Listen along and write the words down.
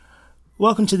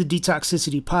Welcome to the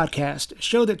Detoxicity Podcast, a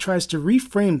show that tries to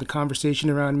reframe the conversation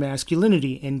around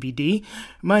masculinity, NBD.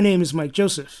 My name is Mike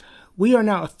Joseph. We are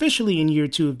now officially in year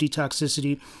 2 of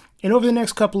Detoxicity, and over the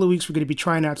next couple of weeks, we're going to be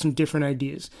trying out some different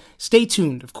ideas. Stay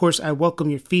tuned. Of course, I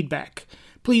welcome your feedback.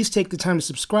 Please take the time to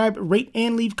subscribe, rate,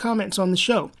 and leave comments on the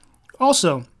show.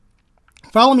 Also,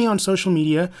 follow me on social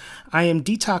media. I am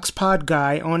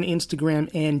DetoxPodGuy on Instagram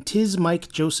and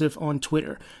TizMikeJoseph on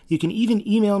Twitter. You can even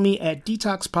email me at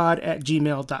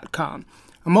detoxpod@gmail.com.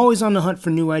 I'm always on the hunt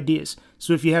for new ideas,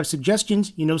 so if you have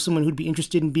suggestions, you know someone who'd be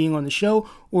interested in being on the show,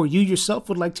 or you yourself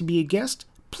would like to be a guest,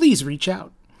 please reach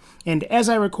out. And as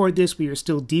I record this, we are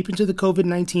still deep into the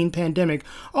COVID-19 pandemic,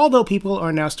 although people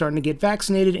are now starting to get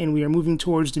vaccinated and we are moving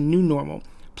towards the new normal.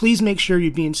 Please make sure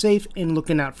you're being safe and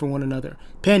looking out for one another,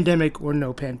 pandemic or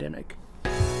no pandemic.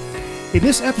 In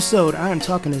this episode, I am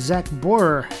talking to Zach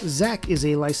Borer. Zach is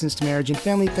a licensed marriage and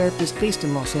family therapist based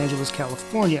in Los Angeles,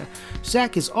 California.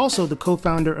 Zach is also the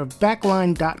co-founder of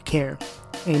Backline.care,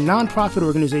 a nonprofit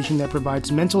organization that provides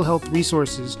mental health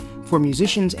resources for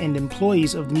musicians and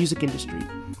employees of the music industry.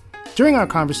 During our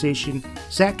conversation,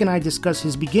 Zach and I discuss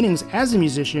his beginnings as a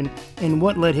musician and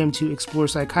what led him to explore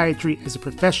psychiatry as a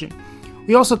profession.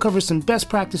 We also cover some best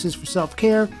practices for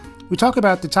self-care. We talk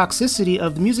about the toxicity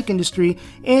of the music industry,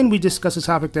 and we discuss a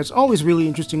topic that's always really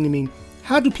interesting to me.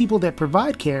 How do people that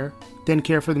provide care then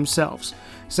care for themselves?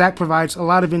 Zach provides a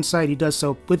lot of insight. He does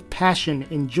so with passion.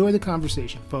 Enjoy the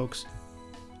conversation, folks.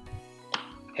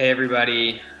 Hey,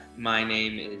 everybody. My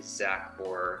name is Zach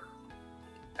Borer.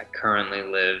 I currently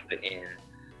live in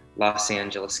Los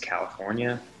Angeles,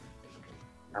 California.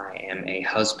 I am a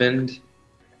husband.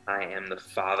 I am the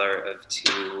father of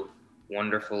 2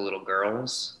 wonderful little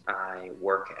girls. I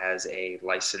work as a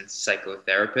licensed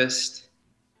psychotherapist.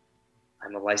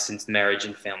 I'm a licensed marriage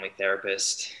and family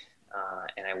therapist,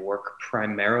 and I work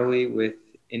primarily with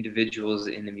individuals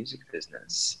in the music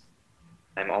business.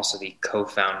 I'm also the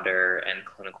co-founder and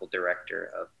clinical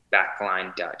director of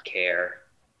Backline.care,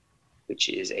 which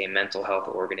is a mental health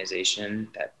organization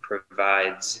that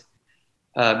provides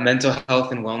mental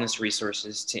health and wellness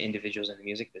resources to individuals in the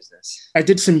music business. I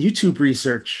did some YouTube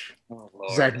research,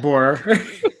 Zach Borer.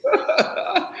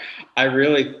 I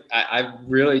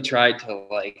really tried to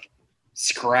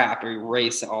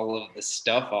erase all of the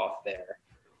stuff off there.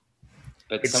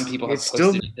 But some people have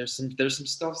posted it. There's some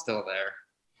stuff still there.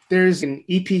 There's an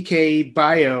EPK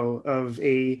bio of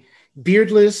a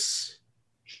beardless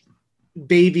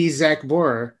baby Zach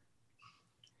Borer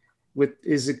with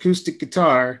his acoustic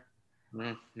guitar.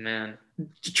 Man,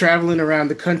 traveling around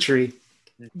the country.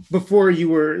 Before you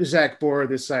were Zach Borer,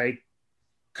 the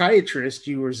psychiatrist,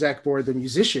 you were Zach Borer, the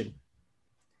musician.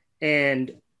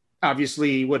 And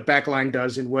obviously what Backline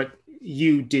does and what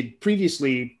you did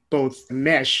previously both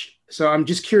mesh. So I'm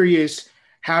just curious,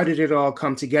 how did it all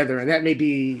come together? And that may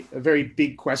be a very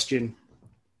big question,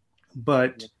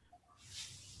 but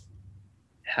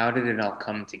how did it all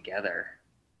come together?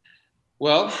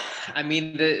 Well, I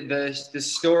mean, the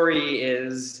story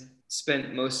is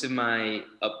spent most of my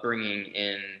upbringing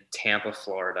in Tampa,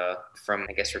 Florida.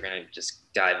 I guess we're going to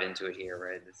just dive into it here,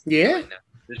 right? Yeah.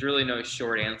 There's really no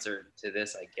short answer to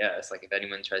this, I guess. Like if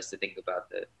anyone tries to think about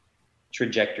the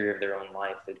trajectory of their own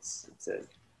life, it's a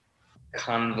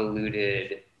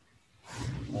convoluted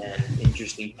and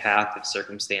interesting path of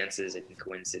circumstances and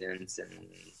coincidence and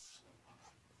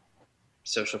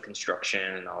social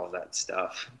construction and all of that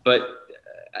stuff. But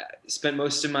I spent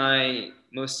most of my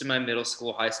middle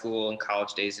school, high school, and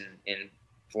college days in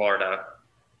Florida,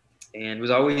 and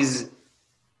was always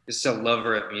just a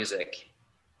lover of music.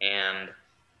 And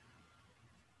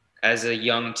as a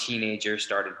young teenager,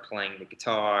 started playing the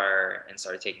guitar and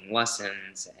started taking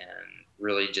lessons, and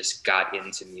really just got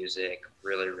into music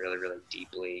really, really, really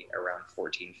deeply around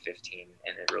 14, 15.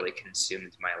 And it really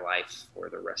consumed my life for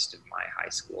the rest of my high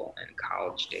school and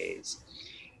college days.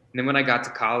 And then when I got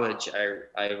to college,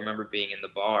 I remember being in the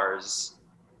bars,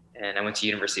 and I went to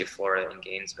University of Florida in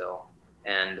Gainesville,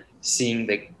 and seeing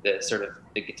the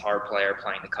guitar player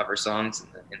playing the cover songs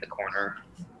in the corner,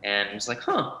 and I was like,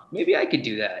 maybe I could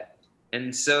do that.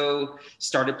 And so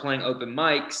started playing open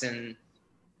mics and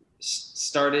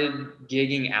started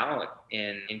gigging out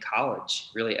in college,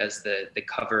 really as the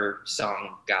cover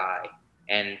song guy,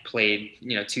 and played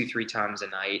 2-3 times a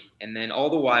night. And then all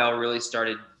the while really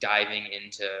started diving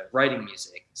into writing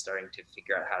music, starting to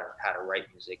figure out how to write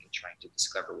music and trying to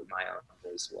discover what my own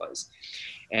voice was.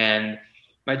 And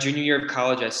my junior year of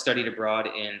college, I studied abroad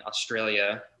in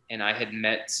Australia, and I had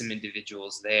met some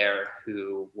individuals there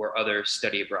who were other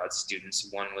study abroad students.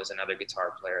 One was another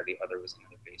guitar player, the other was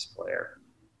another bass player.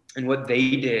 And what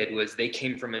they did was they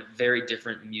came from a very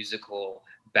different musical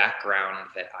background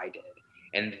that I did.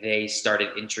 And they started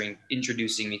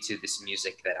introducing me to this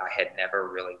music that I had never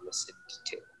really listened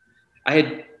to.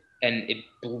 And it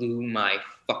blew my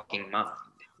fucking mind.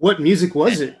 What music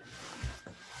was it?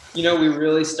 We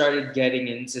really started getting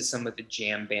into some of the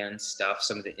jam band stuff,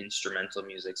 some of the instrumental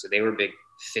music. So they were big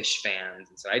Fish fans,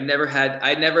 and so I'd never had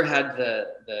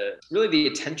the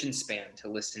attention span to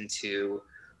listen to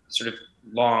sort of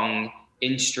long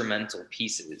instrumental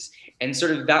pieces. And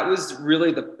sort of that was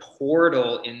really the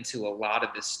portal into a lot of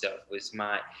this stuff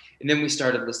and then we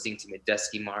started listening to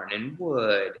Medeski, Martin and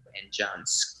Wood and John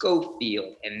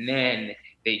Scofield, and then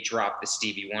they dropped the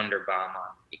Stevie Wonder bomb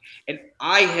on me. And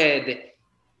I had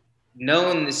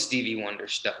known the Stevie Wonder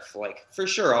stuff, like for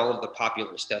sure all of the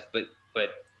popular stuff, but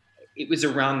it was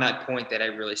around that point that I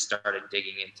really started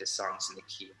digging into Songs in the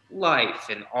Key of Life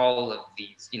and all of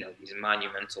these, these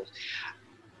monumental,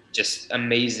 just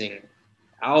amazing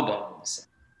albums.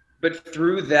 But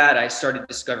through that, I started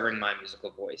discovering my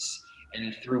musical voice.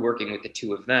 And through working with the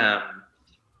two of them,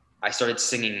 I started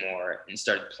singing more and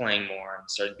started playing more and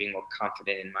started being more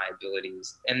confident in my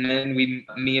abilities. And then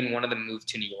me and one of them moved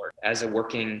to New York as a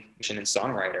working musician and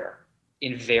songwriter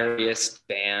in various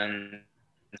bands.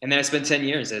 And then I spent 10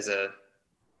 years as a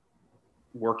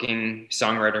working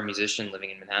songwriter musician living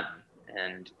in Manhattan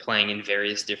and playing in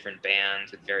various different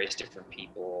bands with various different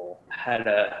people. Had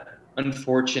a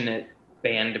unfortunate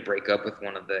band breakup with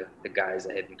one of the guys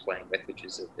I had been playing with, which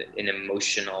was an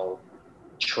emotional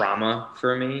trauma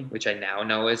for me, which I now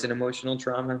know is an emotional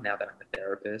trauma now that I'm a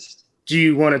therapist. Do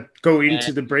you want to go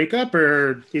into the breakup,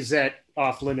 or is that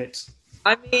off limits?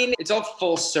 I mean, it's all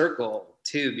full circle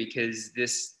too, because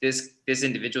this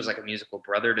individual is like a musical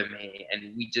brother to me,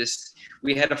 and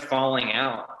we had a falling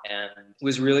out, and it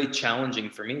was really challenging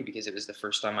for me because it was the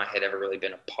first time I had ever really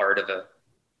been a part of a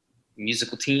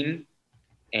musical team,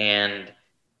 and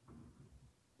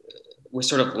was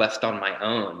sort of left on my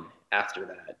own after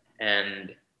that.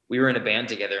 And we were in a band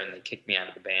together, and they kicked me out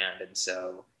of the band, and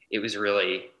so it was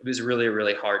really a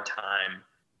really hard time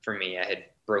for me. I had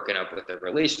broken up with a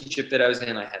relationship that I was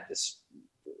in. I had this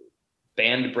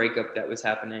band breakup that was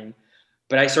happening,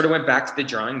 but I sort of went back to the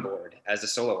drawing board as a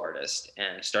solo artist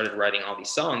and started writing all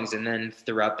these songs. And then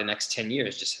throughout the next 10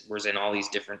 years, just was in all these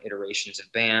different iterations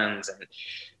of bands and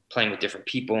playing with different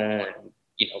people, and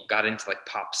got into like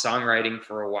pop songwriting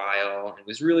for a while, and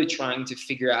was really trying to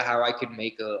figure out how I could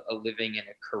make a living and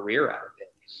a career out of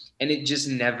it. And it just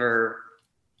never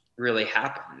really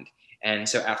happened. And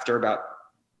so after about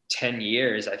 10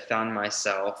 years, I found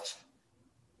myself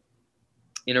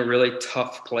in a really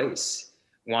tough place,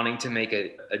 wanting to make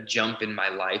a jump in my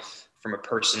life from a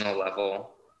personal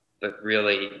level, but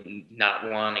really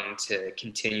not wanting to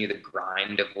continue the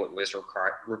grind of what was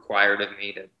required of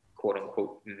me to quote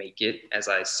unquote make it as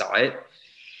I saw it.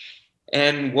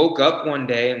 And woke up one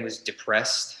day and was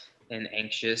depressed and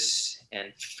anxious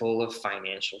and full of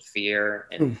financial fear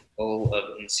and full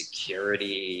of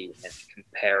insecurity and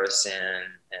comparison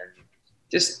and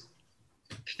just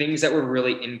things that were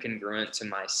really incongruent to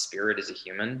my spirit as a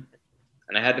human.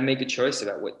 And I had to make a choice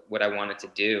about what I wanted to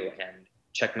do, and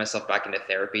checked myself back into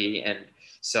therapy, and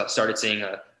so started seeing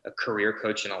a career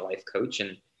coach and a life coach,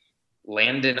 and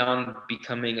landed on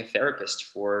becoming a therapist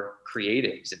for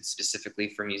creatives and specifically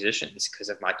for musicians because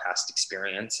of my past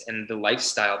experience and the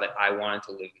lifestyle that I wanted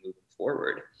to live moving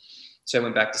forward. So I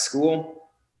went back to school,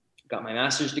 got my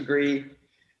master's degree,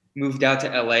 moved out to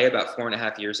LA about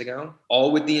 4.5 years ago,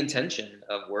 all with the intention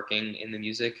of working in the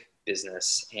music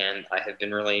business. And I have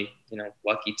been really,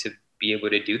 lucky to be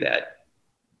able to do that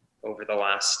over the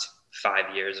last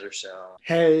 5 years or so.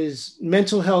 Has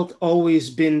mental health always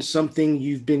been something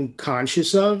you've been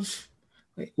conscious of?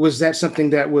 Was that something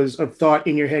that was a thought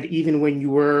in your head even when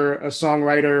you were a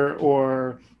songwriter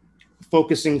or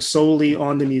focusing solely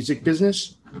on the music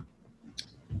business?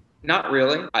 Not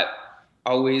really. I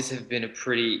always have been a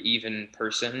pretty even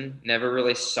person, never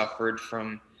really suffered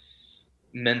from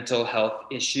mental health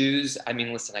issues. I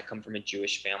mean, listen, I come from a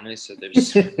Jewish family, so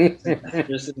there's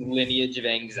some lineage of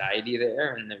anxiety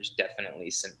there, and there's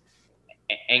definitely some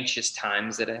anxious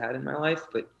times that I had in my life,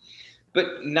 but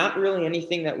not really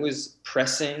anything that was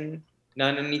pressing,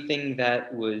 not anything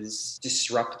that was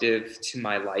disruptive to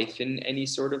my life in any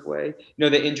sort of way.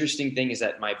 The interesting thing is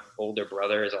that my older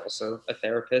brother is also a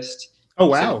therapist. Oh,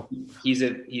 wow. So he's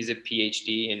a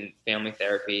PhD in family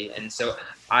therapy, and so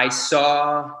I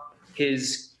saw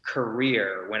his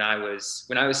career when I was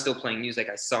still playing music.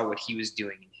 I saw what he was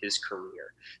doing in his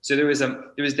career. So there was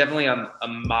definitely a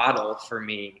model for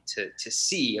me to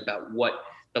see about what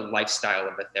the lifestyle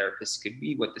of a therapist could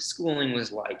be, what the schooling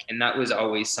was like. And that was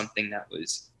always something that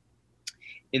was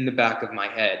in the back of my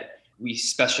head. we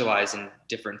specialize in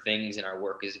different things and our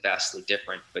work is vastly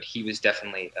different, but he was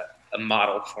definitely a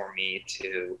model for me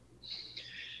to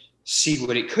see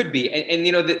what it could be. And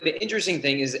the interesting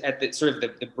thing is at the sort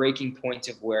of the breaking point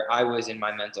of where I was in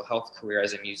my mental health career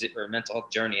as a mental health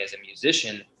journey as a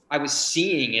musician, I was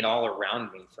seeing it all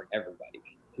around me from everybody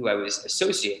who I was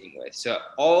associating with. So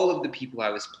all of the people I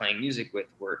was playing music with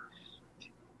were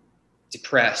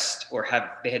depressed or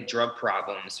they had drug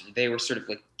problems. They were sort of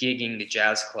like gigging the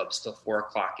jazz clubs till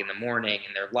 4:00 in the morning,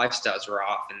 and their lifestyles were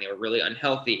off and they were really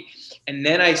unhealthy. And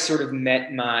then I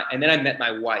met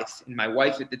my wife, and my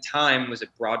wife at the time was a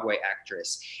Broadway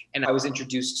actress. And I was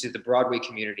introduced to the Broadway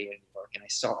community in New York, and I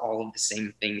saw all of the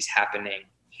same things happening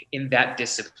in that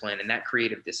discipline, in that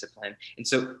creative discipline. And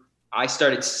so I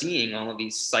started seeing all of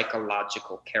these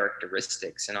psychological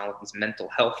characteristics and all of these mental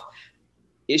health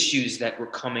issues that were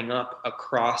coming up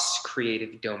across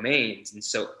creative domains. And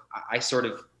so I sort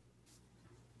of,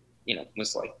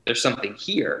 was like, there's something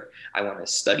here. I want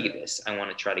to study this. I want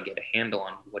to try to get a handle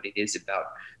on what it is about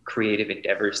creative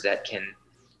endeavors that can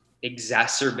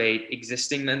exacerbate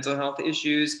existing mental health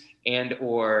issues and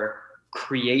or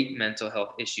create mental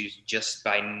health issues just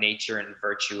by nature and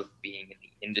virtue of being in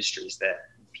the industries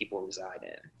that people reside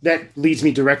in. That leads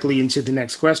me directly into the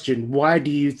next question. Why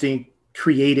do you think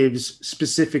creatives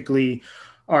specifically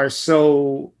are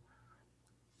so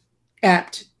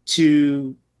apt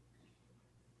to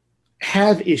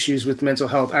have issues with mental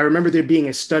health? I remember there being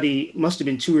a study, must have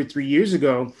been 2 or 3 years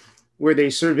ago, where they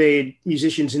surveyed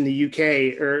musicians in the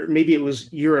UK, or maybe it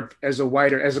was Europe as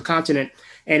a continent,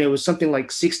 and it was something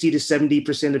like 60 to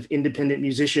 70% of independent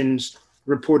musicians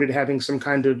reported having some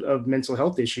kind of mental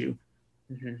health issue.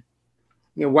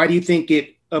 Mm-hmm. Why do you think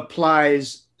it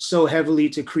applies so heavily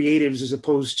to creatives as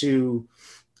opposed to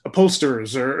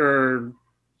upholsterers or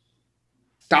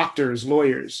doctors,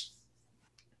 lawyers?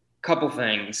 Couple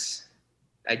things.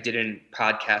 I did a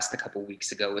podcast a couple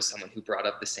weeks ago with someone who brought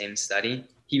up the same study.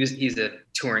 He's a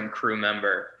touring crew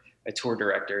member, a tour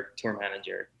director, tour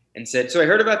manager, and said, so I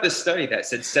heard about this study that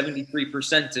said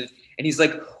 73% and he's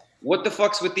like, what the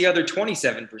fuck's with the other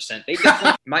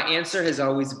 27%? My answer has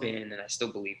always been, and I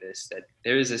still believe this, that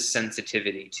there is a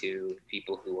sensitivity to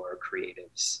people who are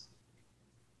creatives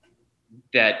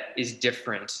that is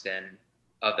different than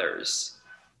others.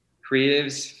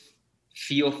 Creatives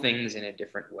feel things in a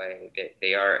different way.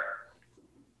 They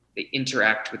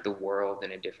interact with the world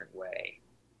in a different way.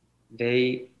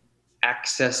 They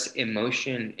access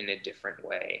emotion in a different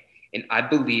way. And I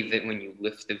believe that when you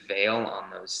lift the veil on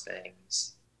those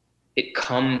things, it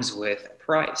comes with a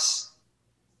price,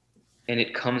 and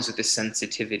it comes with a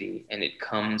sensitivity, and it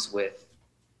comes with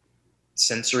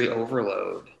sensory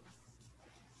overload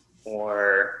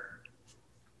or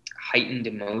heightened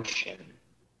emotion.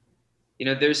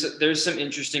 There's some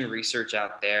interesting research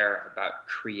out there about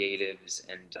creatives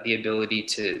and the ability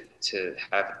to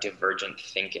have divergent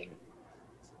thinking,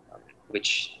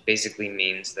 which basically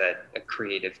means that a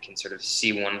creative can sort of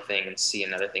see one thing and see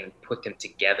another thing and put them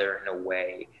together in a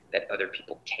way that other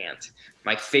people can't.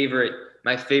 My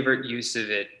favorite use of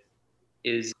it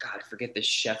is, God, I forget the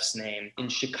chef's name, in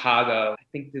Chicago. I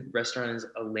think the restaurant is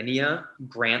Alinea,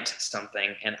 Grant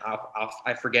something, and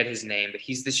I forget his name, but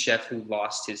he's the chef who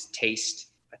lost his taste.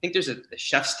 I think there's a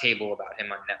chef's table about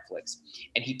him on Netflix,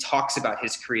 and he talks about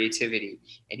his creativity,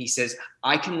 and he says,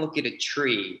 I can look at a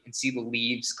tree and see the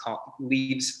leaves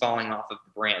falling off of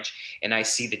the branch, and I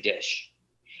see the dish.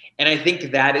 And I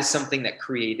think that is something that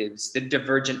creatives, the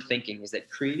divergent thinking, is that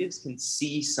creatives can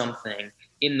see something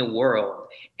in the world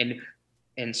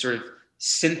and sort of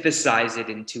synthesize it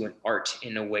into an art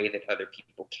in a way that other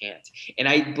people can't. And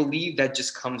I believe that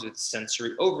just comes with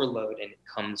sensory overload, and it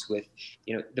comes with,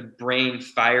 the brain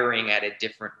firing at a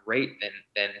different rate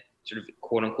than sort of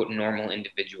quote unquote normal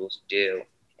individuals do.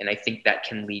 And I think that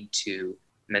can lead to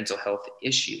mental health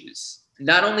issues.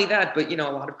 Not only that, but, a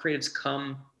lot of creatives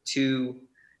come to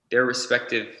their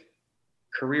respective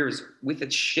careers with a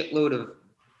shitload of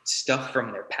stuff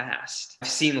from their past. I've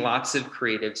seen lots of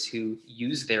creatives who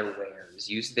use their wares,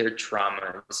 use their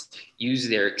traumas, use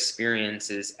their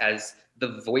experiences as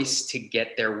the voice to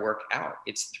get their work out.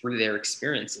 It's through their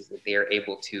experiences that they are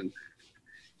able to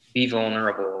be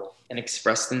vulnerable and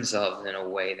express themselves in a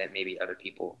way that maybe other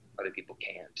people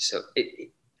can't. So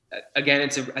I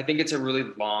think it's a really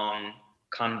long,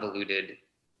 convoluted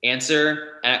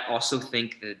answer. And I also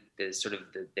think that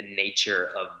the nature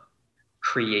of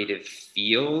creative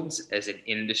fields as an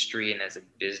industry and as a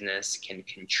business can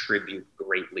contribute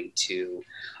greatly to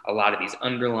a lot of these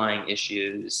underlying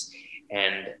issues,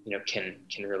 and can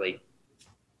really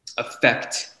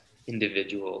affect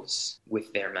individuals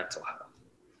with their mental health.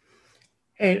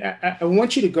 And I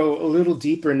want you to go a little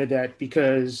deeper into that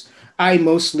because I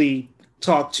mostly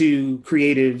talk to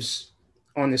creatives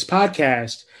on this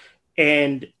podcast,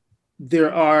 and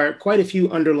there are quite a few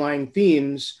underlying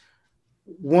themes,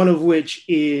 one of which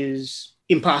is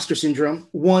imposter syndrome,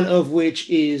 one of which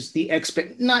is the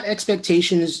not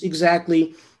expectations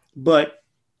exactly, but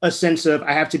a sense of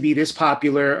I have to be this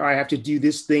popular or I have to do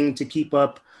this thing to keep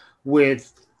up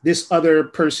with this other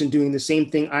person doing the same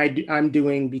thing I'm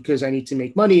doing because I need to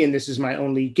make money and this is my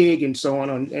only gig and so on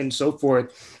and so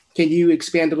forth. Can you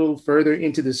expand a little further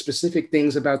into the specific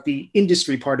things about the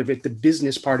industry part of it, the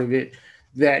business part of it,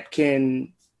 that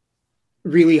can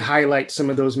really highlight some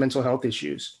of those mental health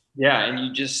issues? Yeah, and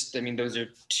I mean, those are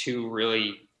two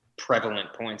really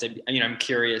prevalent points. I'm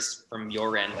curious from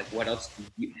your end, like, what else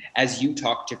as you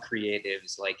talk to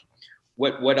creatives, like,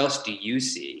 what else do you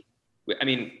see? I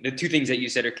mean, the two things that you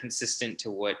said are consistent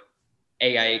to what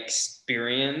A, I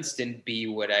experienced, and B,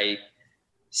 what I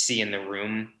see in the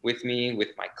room with me, with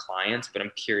my clients. But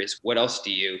I'm curious, what else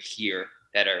do you hear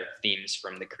that are themes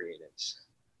from the creatives?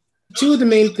 Two of the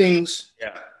main things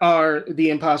Yeah. are the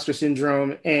imposter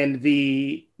syndrome and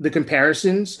the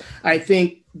comparisons. I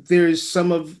think there's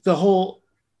some of the whole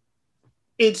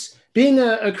it's being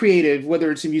a creative,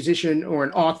 whether it's a musician or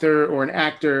an author or an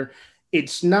actor,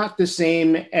 it's not the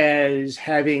same as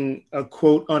having a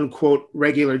quote unquote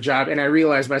regular job. And I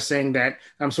realize by saying that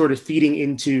I'm sort of feeding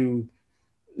into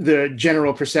the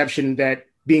general perception that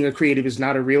being a creative is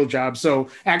not a real job. So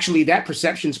actually that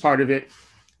perception's part of it.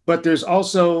 But there's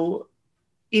also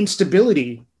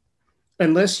instability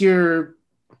unless you're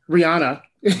Rihanna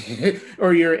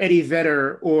or you're Eddie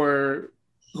Vedder or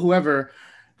whoever.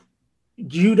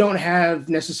 You don't have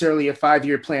necessarily a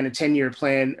 5-year plan, a 10-year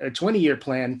plan, a 20-year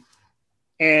plan.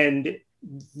 And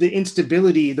the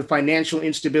instability, the financial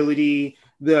instability,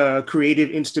 the creative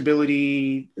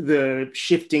instability, the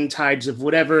shifting tides of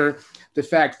whatever, the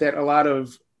fact that a lot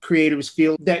of creatives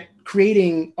feel that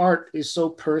creating art is so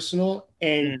personal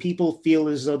and people feel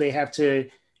as though they have to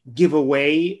give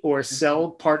away or sell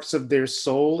parts of their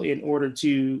soul in order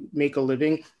to make a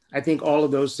living. I think all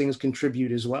of those things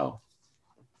contribute as well.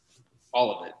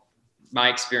 All of it. My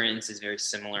experience is very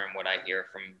similar in what I hear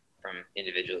from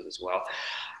individuals as well.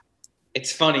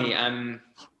 It's funny, I'm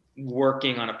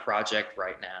working on a project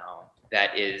right now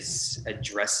that is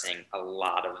addressing a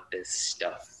lot of this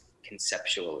stuff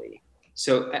conceptually.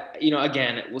 So,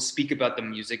 again, we'll speak about the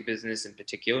music business in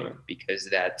particular because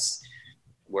that's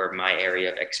where my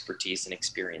area of expertise and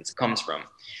experience comes from.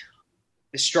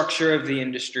 The structure of the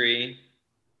industry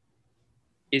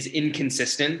is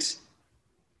inconsistent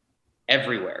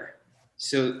everywhere.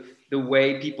 So the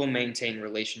way people maintain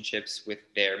relationships with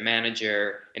their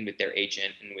manager and with their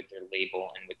agent and with their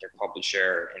label and with their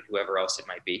publisher and whoever else it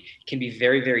might be can be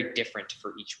very, very different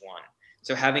for each one.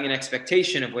 So having an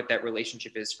expectation of what that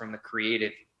relationship is from the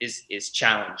creative is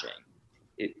challenging.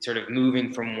 It sort of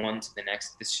moving from one to the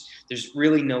next. There's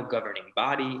really no governing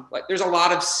body. Like there's a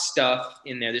lot of stuff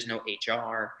in there. There's no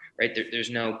HR, right?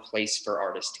 There's no place for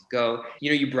artists to go.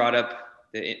 You brought up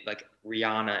like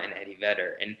Rihanna and Eddie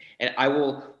Vedder, and I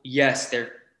will, yes,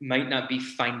 there might not be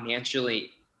financially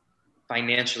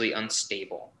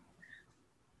unstable,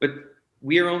 but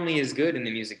we are only as good in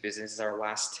the music business as our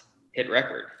last hit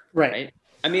record, right?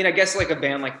 I mean, I guess like a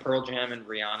band like Pearl Jam and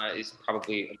Rihanna is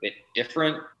probably a bit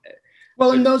different.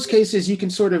 Well, in those cases, you can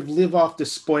sort of live off the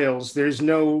spoils. There's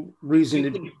no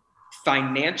reason to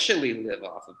financially live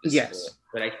off of the spoils.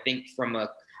 But I think from a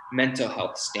mental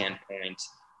health standpoint,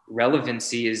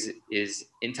 relevancy is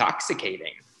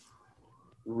intoxicating.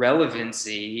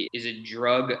 Relevancy is a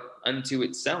drug unto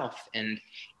itself, and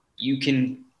you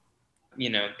can,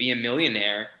 be a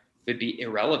millionaire but be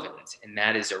irrelevant, and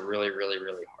that is a really, really,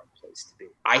 really hard place to be.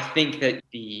 I think that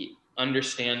the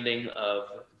understanding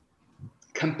of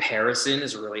comparison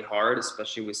is really hard,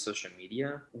 especially with social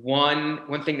media.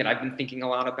 One thing that I've been thinking a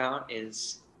lot about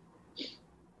is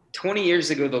 20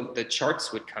 years ago, the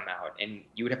charts would come out and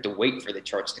you would have to wait for the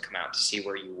charts to come out to see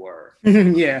where you were.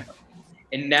 Yeah.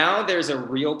 And now there's a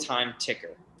real-time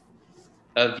ticker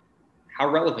of how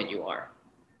relevant you are.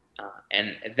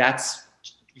 And that's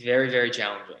very, very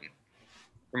challenging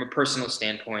from a personal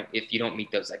standpoint if you don't meet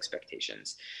those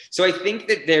expectations. So I think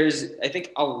that there's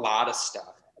a lot of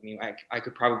stuff. I mean, I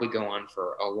could probably go on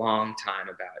for a long time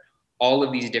about all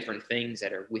of these different things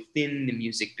that are within the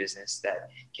music business that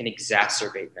can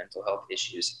exacerbate mental health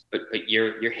issues. But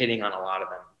you're hitting on a lot of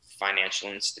them: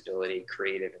 financial instability,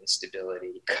 creative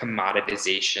instability,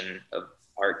 commoditization of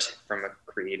art from a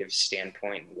creative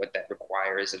standpoint, what that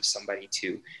requires of somebody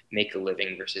to make a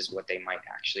living versus what they might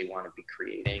actually want to be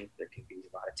creating. There can be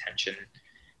a lot of tension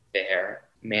there,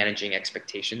 managing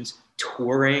expectations,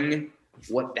 touring,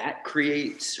 what that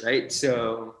creates, right?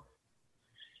 So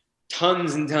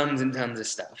tons and tons and tons of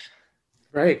stuff.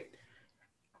 Right.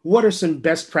 What are some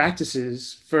best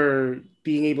practices for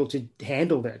being able to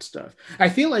handle that stuff? I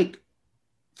feel like,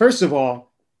 first of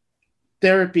all,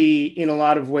 therapy in a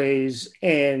lot of ways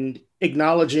and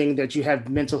acknowledging that you have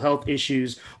mental health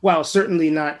issues, while certainly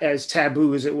not as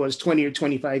taboo as it was 20 or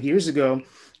 25 years ago,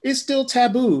 is still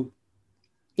taboo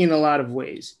in a lot of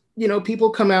ways. You know,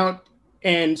 people come out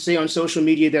and say on social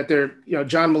media that they're, you know,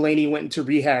 John Mulaney went into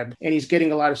rehab and he's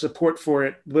getting a lot of support for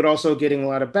it, but also getting a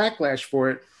lot of backlash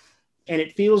for it. And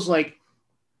it feels like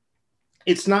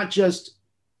it's not just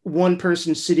one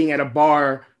person sitting at a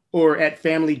bar or at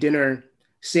family dinner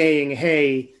saying,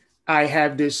 hey, I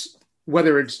have this,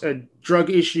 whether it's a drug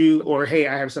issue or, hey,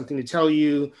 I have something to tell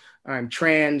you, I'm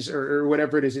trans or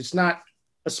whatever it is. It's not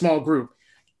a small group.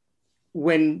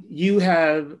 When you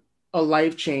have a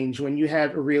life change, when you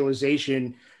have a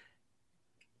realization,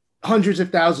 hundreds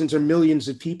of thousands or millions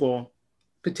of people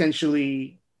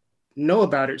potentially know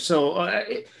about it. So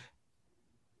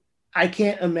I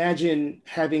can't imagine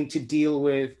having to deal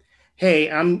with, hey,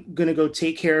 I'm going to go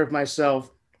take care of myself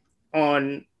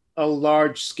on a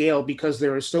large scale because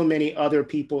there are so many other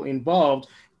people involved.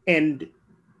 And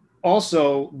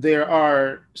also, there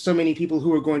are so many people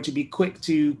who are going to be quick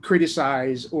to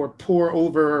criticize or pour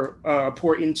over,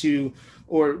 pour into,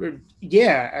 or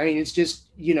yeah, I mean, it's just,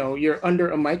 you know, you're under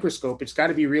a microscope. It's got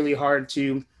to be really hard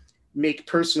to make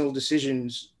personal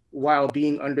decisions while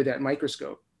being under that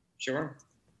microscope. Sure.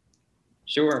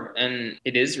 Sure. And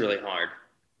it is really hard.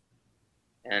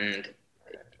 And,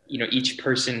 you know, each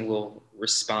person will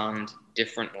respond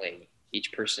differently.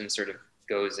 Each person sort of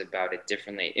goes about it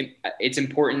differently. It's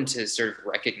important to sort of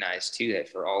recognize too that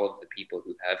for all of the people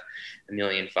who have 1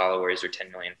 million followers or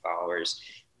 10 million followers,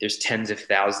 there's tens of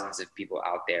thousands of people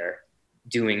out there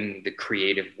doing the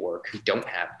creative work who don't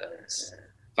have those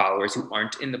followers, who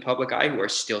aren't in the public eye, who are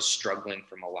still struggling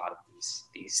from a lot of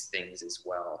these things as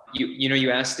well. You know,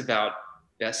 you asked about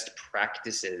best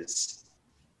practices.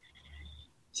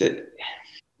 So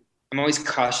I'm always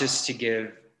cautious to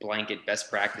give blanket best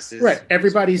practices. Right.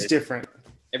 Everybody's different.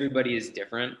 Everybody is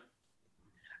different.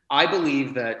 I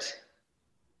believe that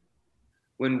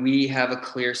when we have a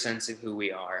clear sense of who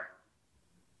we are,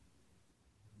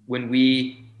 when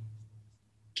we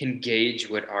can gauge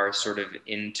what our sort of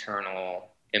internal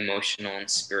emotional and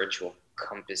spiritual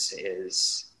compass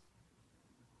is,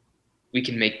 we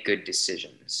can make good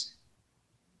decisions.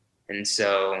 And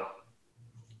so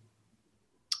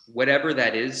whatever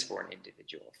that is for an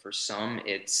individual, for some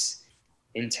it's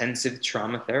intensive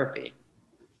trauma therapy.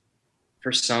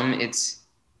 For some it's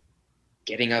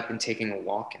getting up and taking a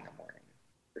walk in the morning.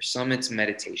 For some it's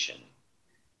meditation.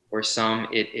 For some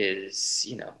it is,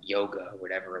 you know, yoga,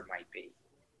 whatever it might be.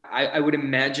 I would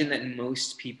imagine that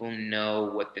most people know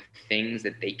what the things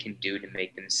that they can do to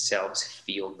make themselves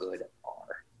feel good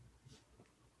are.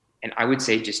 And I would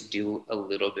say just do a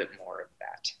little bit more of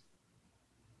that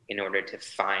in order to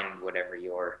find whatever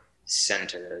your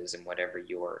center is and whatever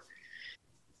your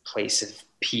place of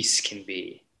peace can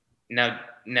be.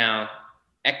 Now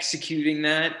executing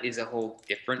that is a whole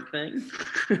different thing,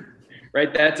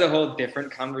 right? That's a whole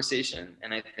different conversation.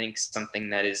 And I think something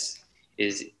that is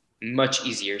much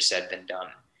easier said than done.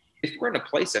 If we're in a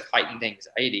place of heightened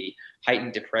anxiety,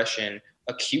 heightened depression,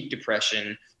 acute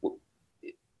depression,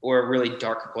 or a really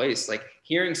dark place, like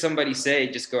hearing somebody say,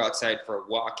 just go outside for a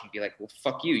walk and be like, well,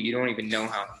 fuck you. You don't even know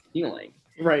how I'm feeling.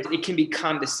 Right. It can be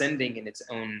condescending in its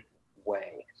own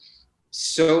way.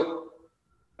 So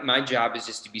my job is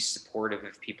just to be supportive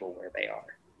of people where they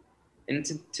are and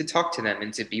to talk to them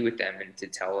and to be with them and to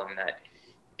tell them that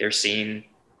they're seen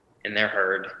and they're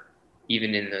heard,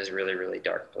 even in those really, really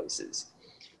dark places.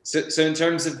 So in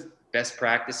terms of best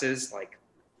practices, like,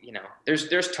 you know,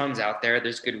 there's tons out there.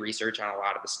 There's good research on a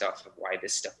lot of the stuff of why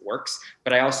this stuff works,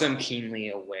 but I also am keenly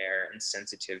aware and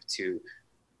sensitive to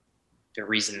the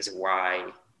reasons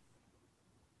why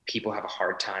people have a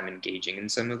hard time engaging in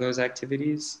some of those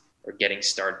activities or getting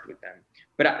started with them.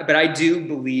 But I do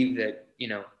believe that, you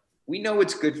know, we know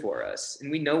what's good for us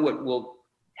and we know what will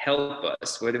help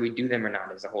us. Whether we do them or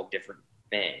not is a whole different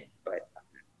thing. But,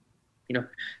 you know,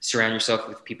 surround yourself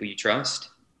with people you trust,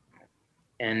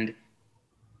 and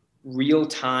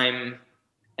real-time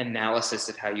analysis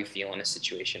of how you feel in a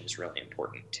situation is really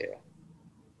important too.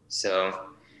 So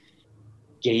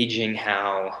gauging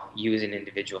how you as an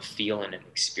individual feel in an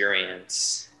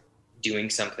experience, doing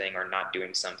something or not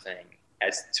doing something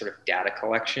as sort of data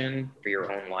collection for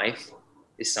your own life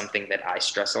is something that I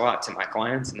stress a lot to my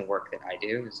clients in the work that I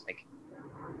do. Is like,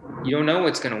 You don't know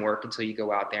what's going to work until you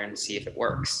go out there and see if it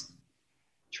works.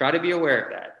 Try to be aware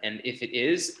of that. And if it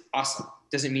is, awesome.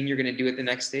 Doesn't mean you're going to do it the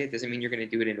next day. It doesn't mean you're going to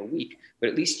do it in a week. But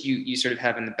at least you sort of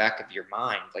have in the back of your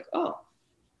mind, like, oh,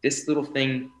 this little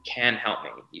thing can help me.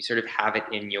 You sort of have it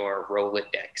in your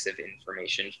Rolodex of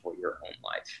information for your own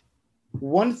life.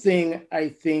 One thing I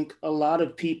think a lot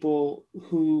of people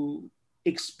who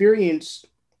experience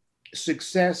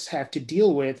success have to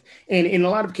deal with, and in a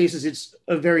lot of cases it's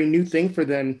a very new thing for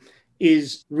them,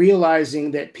 is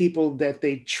realizing that people that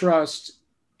they trust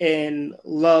and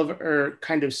love are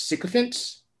kind of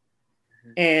sycophants.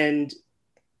 And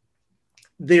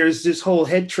there's this whole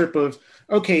head trip of,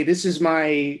 okay, this is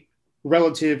my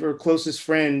relative or closest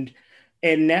friend,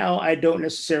 and now I don't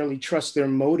necessarily trust their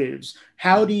motives.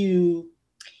 How do you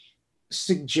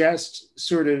suggest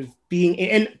sort of being,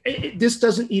 and this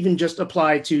doesn't even just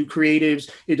apply to creatives,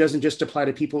 it doesn't just apply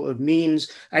to people of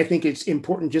means. I think it's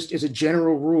important just as a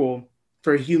general rule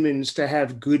for humans to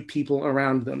have good people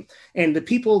around them. And the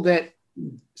people that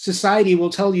society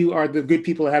will tell you are the good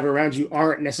people to have around you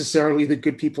aren't necessarily the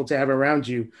good people to have around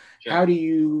you. Sure. How do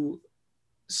you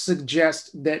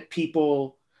suggest that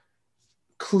people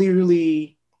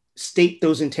clearly state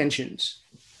those intentions?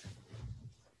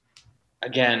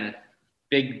 Again,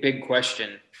 big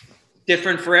question.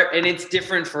 It's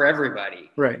different for everybody.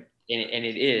 Right. And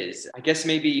it is. I guess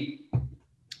maybe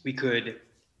we could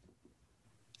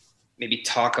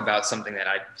talk about something that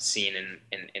I've seen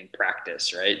in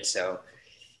practice, right? So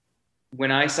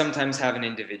when I sometimes have an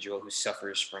individual who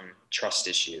suffers from trust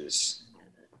issues,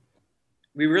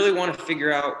 we really want to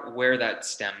figure out where that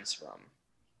stems from.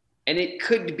 And it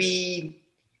could be,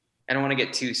 I don't want to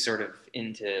get too sort of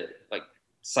into like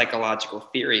psychological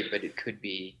theory, but it could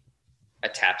be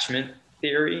attachment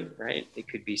theory, right? It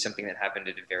could be something that happened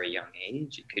at a very young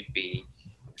age. It could be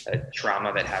a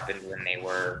trauma that happened when they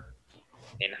were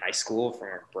in high school from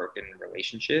a broken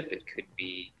relationship. It could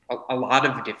be a lot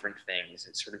of different things.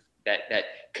 It's sort of that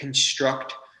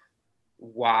construct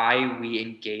why we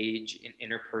engage in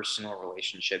interpersonal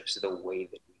relationships the way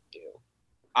that we do.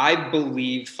 I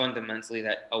believe fundamentally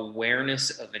that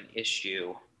awareness of an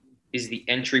issue is the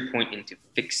entry point into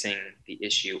fixing the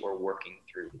issue or working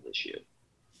through the issue.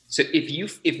 So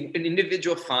if an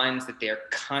individual finds that they are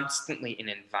constantly in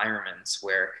environments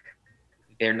where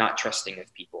they're not trusting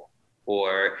of people,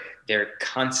 or they're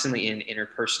constantly in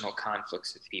interpersonal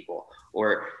conflicts with people,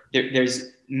 or there's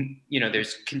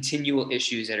continual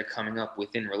issues that are coming up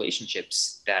within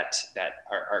relationships that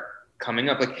are coming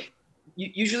up. Like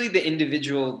usually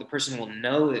the person will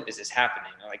know that this is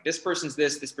happening. Like this person's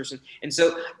this person. And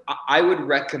so I would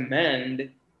recommend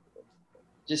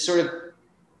just sort of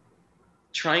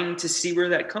trying to see where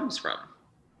that comes from.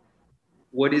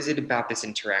 What is it about this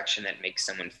interaction that makes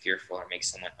someone fearful or makes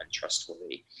someone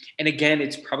untrustworthy? And again,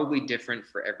 it's probably different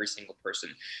for every single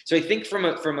person. So I think from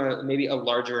a maybe a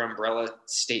larger umbrella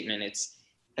statement, it's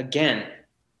again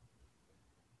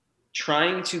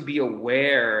trying to be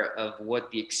aware of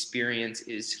what the experience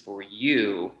is for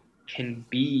you can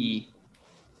be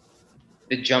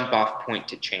the jump off point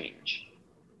to change.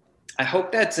 I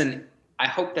hope that's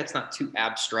not too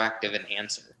abstract of an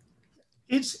answer.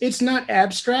 It's not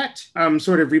abstract. I'm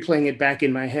sort of replaying it back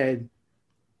in my head.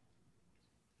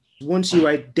 Once you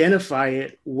identify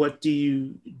it, what do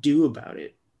you do about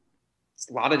it? It's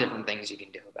a lot of different things you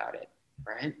can do about it,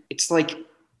 right? It's like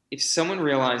if someone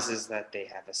realizes that they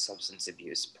have a substance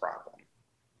abuse problem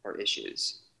or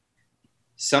issues,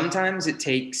 sometimes it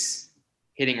takes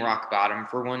hitting rock bottom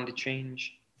for one to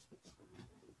change.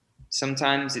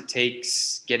 Sometimes it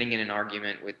takes getting in an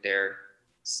argument with their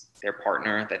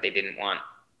partner that they didn't want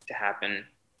to happen.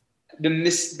 The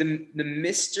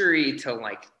mystery to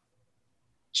like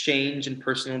change and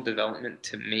personal development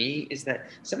to me is that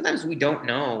sometimes we don't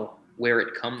know where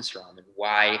it comes from and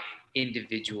why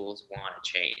individuals want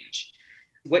to change.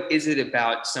 What is it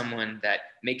about someone that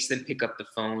makes them pick up the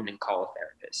phone and call a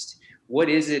therapist? What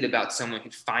is it about someone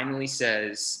who finally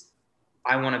says,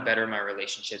 I want to better my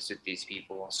relationships with these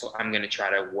people, so I'm going to try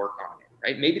to work on it,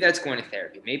 right? Maybe that's going to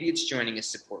therapy. Maybe it's joining a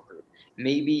support group.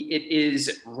 Maybe it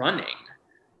is running.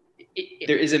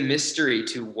 There is a mystery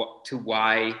to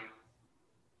why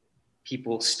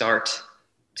people start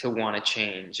to want to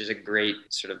change. There's a great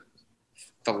sort of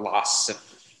philosopher,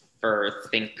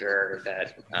 thinker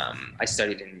that I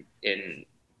studied in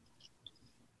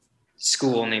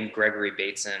school named Gregory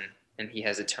Bateson, and he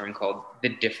has a term called the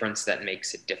difference that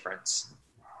makes a difference.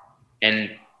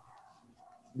 And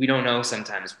we don't know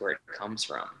sometimes where it comes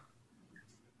from.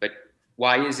 But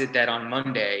why is it that on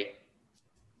Monday,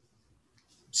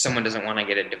 someone doesn't want to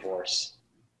get a divorce?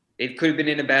 They could have been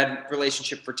in a bad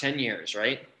relationship for 10 years,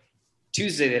 right?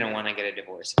 Tuesday, they don't want to get a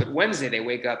divorce. But Wednesday, they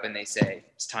wake up and they say,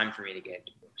 it's time for me to get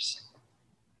a divorce.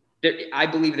 I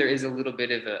believe there is a little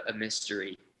bit of a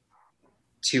mystery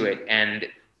to it. And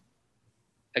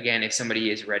again, if somebody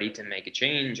is ready to make a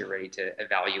change or ready to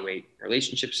evaluate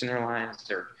relationships in their lives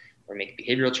or make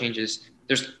behavioral changes,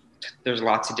 there's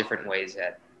lots of different ways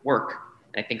that work.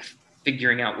 And I think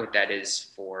figuring out what that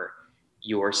is for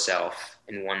yourself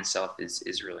and oneself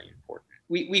is really important.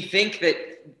 We think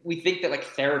that like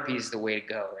therapy is the way to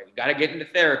go, right? You got to get into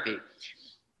therapy.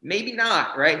 Maybe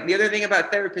not, right? The other thing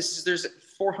about therapists is there's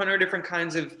 400 different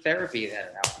kinds of therapy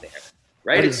that are out there,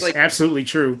 right? It's like absolutely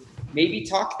true. Maybe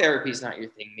talk therapy is not your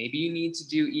thing. Maybe you need to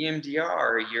do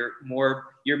EMDR.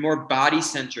 You're more body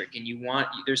centric, and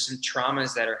there's some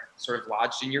traumas that are sort of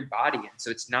lodged in your body, and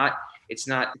so it's not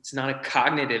a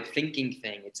cognitive thinking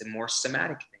thing. It's a more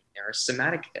somatic thing. There are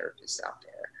somatic therapists out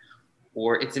there,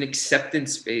 or it's an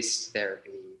acceptance based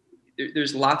therapy.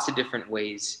 There's lots of different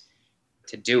ways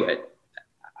to do it.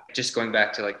 Just going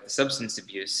back to like the substance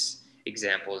abuse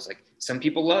examples, like some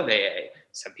people love AA,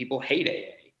 some people hate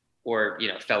AA, or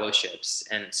fellowships,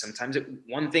 and sometimes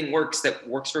one thing works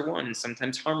for one, and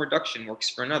sometimes harm reduction works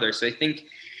for another. So I think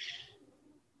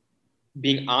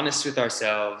being honest with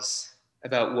ourselves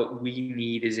about what we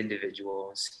need as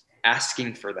individuals,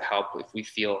 asking for the help if we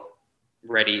feel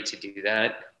ready to do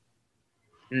that,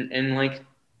 and like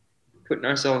putting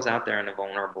ourselves out there in a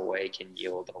vulnerable way can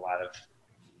yield a lot of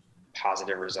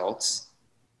positive results,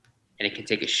 and it can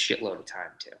take a shitload of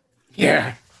time too.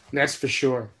 Yeah, that's for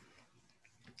sure.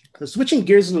 So switching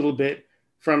gears a little bit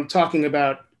from talking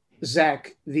about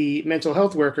Zach, the mental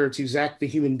health worker, to Zach, the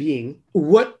human being,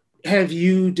 what have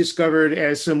you discovered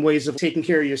as some ways of taking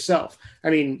care of yourself? I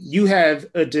mean, you have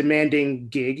a demanding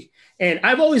gig, and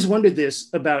I've always wondered this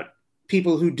about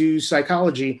people who do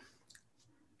psychology.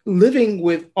 Living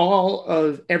with all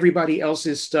of everybody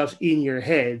else's stuff in your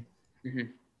head, mm-hmm.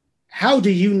 How do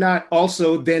you not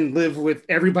also then live with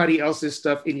everybody else's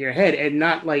stuff in your head and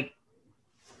not like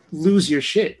lose your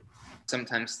shit?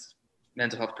 Sometimes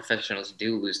mental health professionals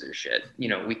do lose their shit.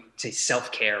 We say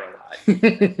self-care a lot.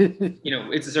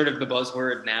 It's sort of the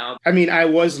buzzword now. I mean, I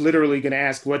was literally going to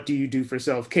ask, what do you do for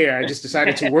self-care? I just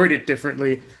decided to word it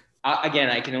differently. Again,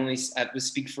 I can only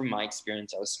speak from my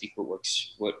experience. I'll speak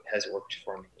what has worked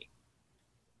for me.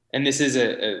 And this is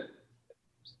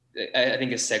I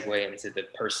think a segue into the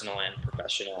personal and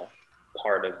professional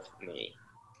part of me.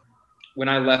 When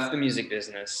I left the music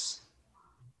business,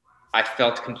 I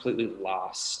felt completely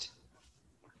lost.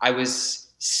 I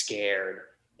was scared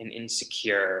and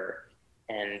insecure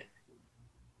and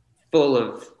full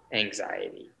of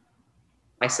anxiety.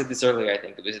 I said this earlier, I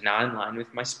think it was not in line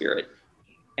with my spirit.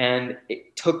 And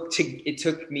it took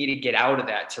me to get out of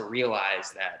that to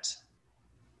realize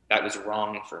that was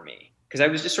wrong for me. Because I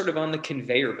was just sort of on the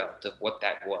conveyor belt of what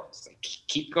that was. Like,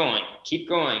 keep going.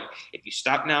 If you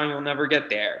stop now, you'll never get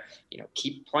there.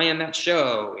 Keep playing that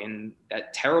show in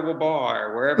that terrible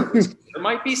bar, wherever it was. There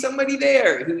might be somebody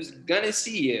there who's going to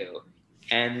see you.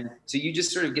 And so you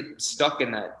just sort of get stuck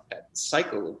in that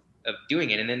cycle of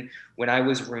doing it. And then when I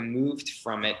was removed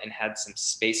from it and had some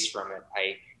space from it,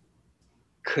 I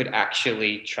could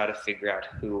actually try to figure out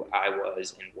who I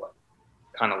was and what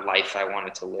kind of life I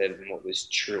wanted to live and what was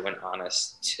true and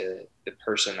honest to the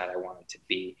person that I wanted to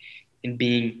be. And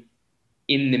being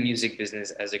in the music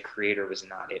business as a creator was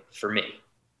not it for me.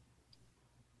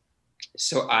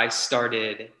 So I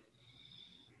started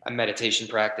a meditation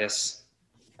practice.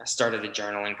 I started a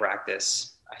journaling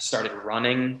practice. I started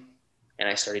running, and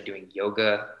I started doing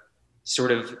yoga.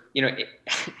 Sort of,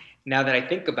 now that I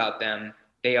think about them,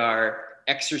 they are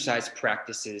exercise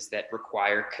practices that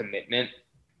require commitment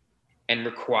and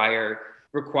require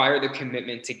the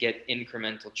commitment to get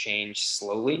incremental change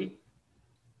slowly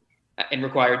and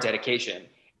require dedication.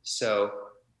 So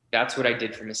that's what I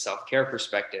did from a self-care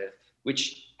perspective,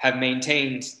 which have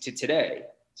maintained to today.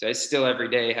 So I still every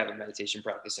day have a meditation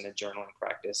practice and a journaling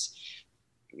practice.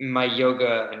 My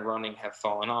yoga and running have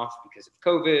fallen off because of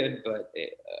COVID, but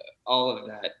all of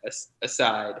that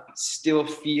aside, still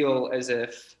feel as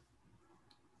if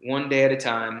one day at a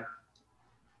time,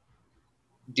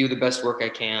 do the best work I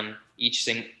can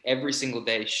every single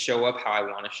day, show up how I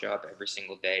want to show up every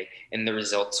single day, and the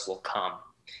results will come.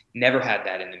 Never had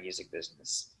that in the music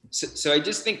business. So I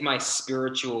just think my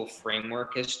spiritual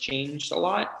framework has changed a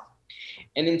lot.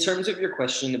 And in terms of your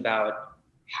question about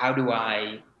how do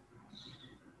I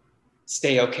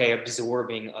stay okay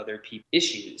absorbing other people's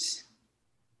issues,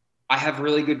 I have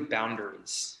really good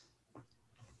boundaries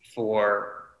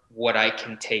for what I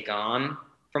can take on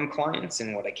from clients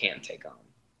and what I can't take on.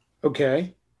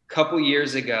 Okay. couple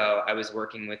years ago, I was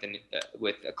working with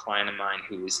a client of mine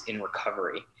who was in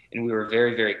recovery, and we were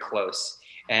very, very close.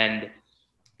 And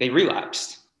they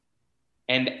relapsed,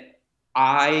 and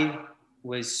I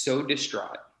was so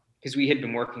distraught because we had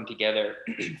been working together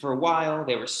for a while.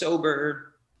 They were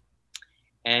sober,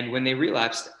 and when they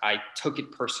relapsed, I took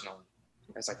it personal.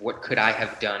 I was like, "What could I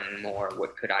have done more?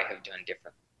 What could I have done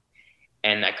differently?"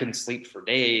 And I couldn't sleep for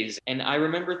days. And I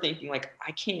remember thinking, like,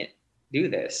 I can't do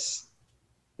this.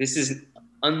 This is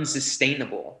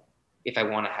unsustainable if I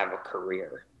want to have a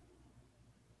career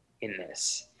in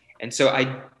this. And so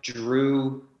I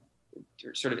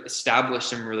sort of established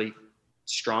some really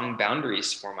strong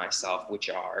boundaries for myself, which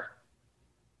are,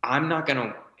 I'm not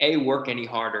going to work any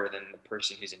harder than the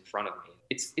person who's in front of me.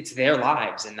 It's their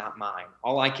lives and not mine.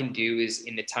 All I can do is,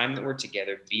 in the time that we're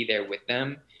together, be there with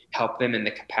them, help them in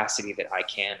the capacity that I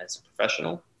can as a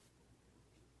professional.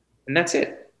 And that's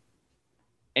it.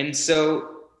 And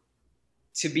so,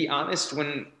 to be honest,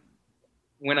 when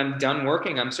I'm done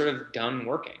working, I'm sort of done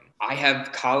working. I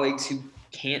have colleagues who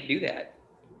can't do that.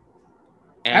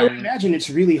 And I would imagine it's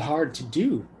really hard to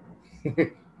do.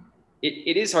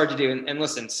 It is hard to do. And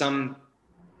listen, some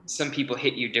people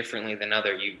hit you differently than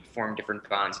other. You form different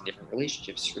bonds and different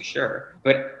relationships, for sure.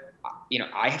 But,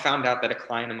 I found out that a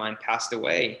client of mine passed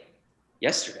away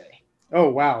yesterday. Oh,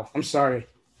 wow. I'm sorry.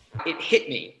 It hit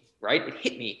me, right? It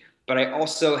hit me. But I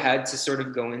also had to sort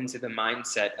of go into the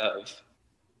mindset of,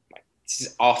 this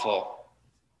is awful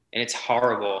and it's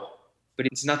horrible, but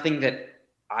it's nothing that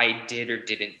I did or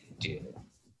didn't do.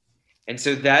 And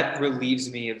so that relieves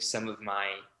me of some of my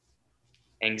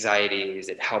anxieties.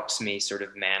 It helps me sort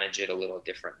of manage it a little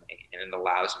differently. And it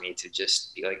allows me to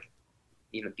just be like,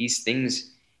 these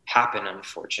things happen,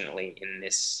 unfortunately, in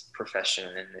this profession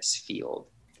and in this field.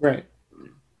 Right.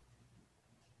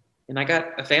 And I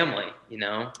got a family,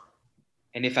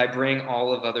 and if I bring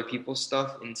all of other people's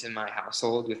stuff into my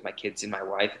household with my kids and my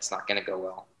wife, it's not going to go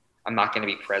well. I'm not going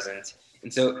to be present.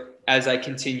 And so as I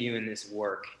continue in this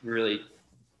work, really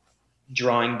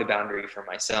drawing the boundary for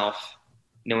myself,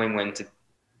 knowing when to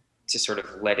sort of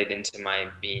let it into my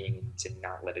being and to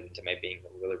not let it into my being,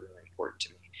 are really, really important to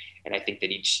me. And I think that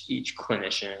each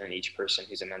clinician and each person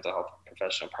who's a mental health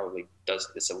professional probably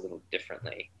does this a little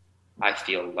differently. I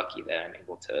feel lucky that I'm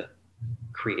able to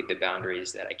create the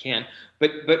boundaries that I can.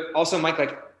 But also, Mike,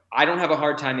 like, I don't have a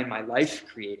hard time in my life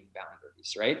creating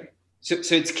boundaries, right? So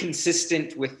it's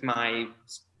consistent with my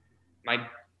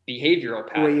behavioral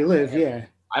pattern. The way you live, yeah.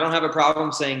 I don't have a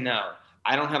problem saying no.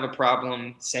 I don't have a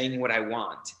problem saying what I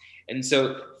want. And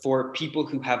so for people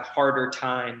who have harder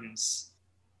times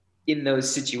in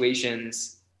those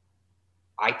situations,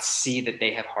 I see that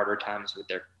they have harder times with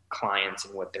their clients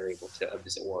and what they're able to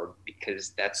absorb,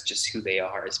 because that's just who they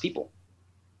are as people.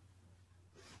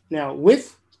 Now,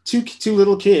 with two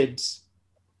little kids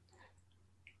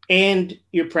and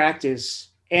your practice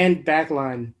and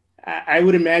backline, I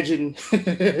would imagine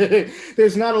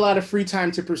there's not a lot of free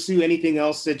time to pursue anything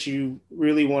else that you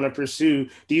really want to pursue.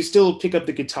 Do you still pick up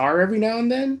the guitar every now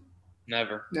and then?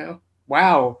 Never. No.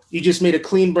 Wow. You just made a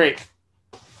clean break.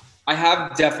 I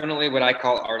have definitely what I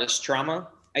call artist trauma.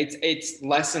 It's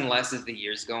less and less as the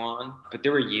years go on, but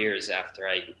there were years after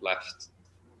I left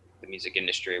the music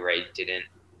industry where I didn't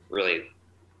really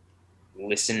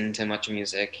listen to much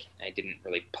music. I didn't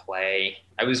really play.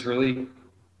 I was really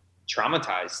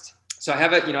traumatized. So I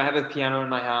have a piano in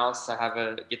my house. I have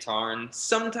a guitar, and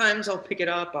sometimes I'll pick it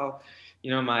up.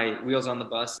 My Wheels on the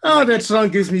Bus. Oh, that song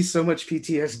gives me so much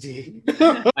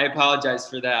PTSD. I apologize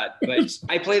for that, but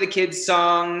I play the kids'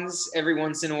 songs every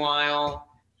once in a while.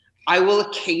 I will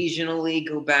occasionally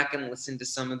go back and listen to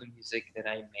some of the music that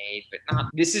I made, but not.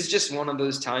 This is just one of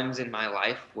those times in my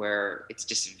life where it's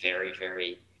just very,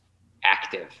 very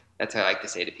active. That's what I like to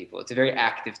say to people. It's a very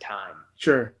active time.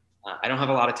 Sure. I don't have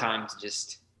a lot of time to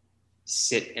just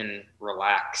sit and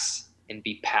relax and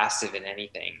be passive in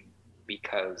anything,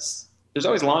 because there's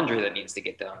always laundry that needs to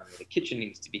get done, or the kitchen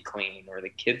needs to be clean, or the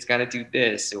kids got to do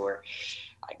this, or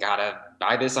I got to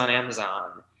buy this on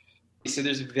Amazon. So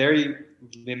there's very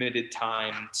limited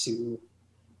time to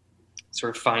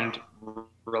sort of find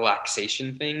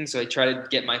relaxation things. So I try to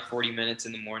get my 40 minutes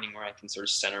in the morning where I can sort of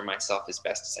center myself as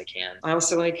best as I can. I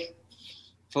also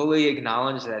fully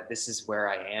acknowledge that this is where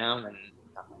I am, and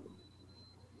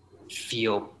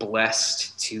feel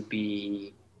blessed to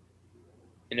be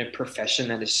in a profession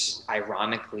that is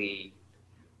ironically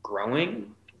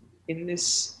growing in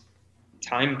this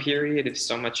time period of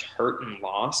so much hurt and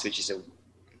loss, which is a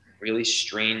really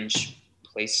strange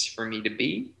place for me to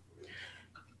be.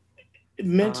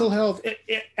 Mental health,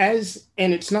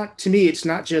 and it's not, to me, it's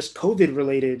not just COVID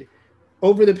related.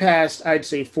 over the past, I'd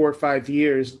say 4 or 5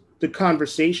 years, the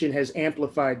conversation has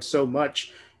amplified so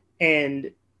much.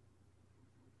 And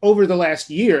over the last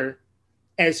year,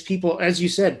 as people, as you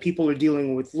said, people are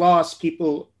dealing with loss,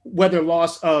 people, whether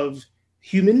loss of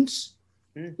humans,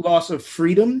 loss of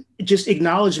freedom, just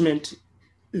acknowledgement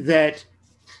that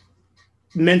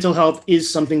mental health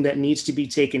is something that needs to be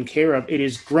taken care of. It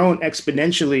has grown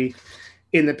exponentially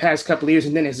in the past couple of years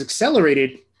and then has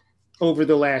accelerated over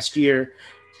the last year.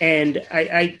 And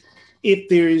if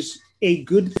there's a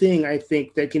good thing, I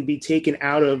think, that can be taken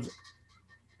out of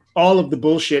all of the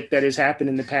bullshit that has happened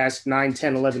in the past 9,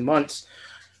 10, 11 months,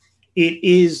 it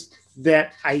is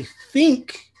that I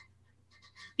think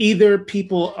either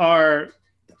people are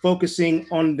focusing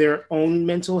on their own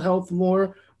mental health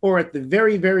more, or at the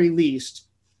very, very least,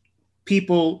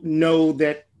 people know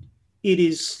that it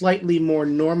is slightly more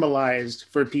normalized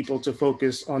for people to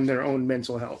focus on their own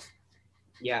mental health.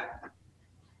 Yeah,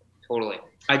 totally.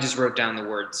 I just wrote down the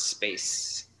word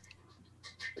space.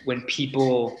 When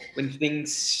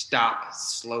things stop,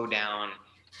 slow down,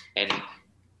 and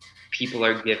people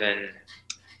are given,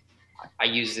 I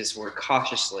use this word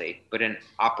cautiously, but an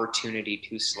opportunity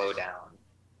to slow down,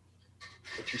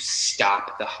 or to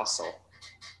stop the hustle.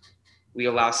 We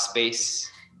allow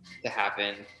space to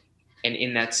happen, and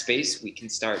in that space, we can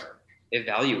start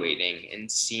evaluating and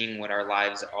seeing what our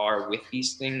lives are with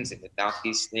these things and without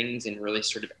these things, and really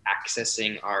sort of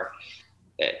accessing our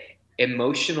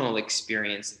emotional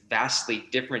experience vastly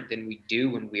different than we do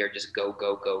when we are just go,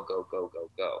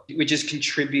 which is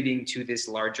contributing to this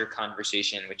larger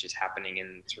conversation, which is happening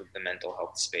in sort of the mental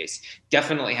health space.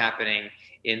 Definitely happening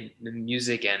in the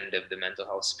music end of the mental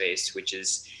health space, which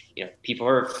is, people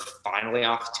are finally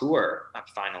off tour, not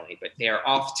finally, but they are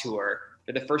off tour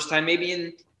for the first time, maybe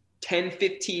in 10,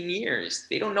 15 years.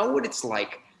 They don't know what it's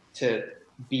like to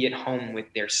be at home with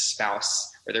their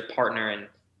spouse or their partner and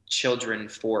children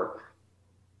for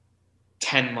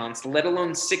 10 months, let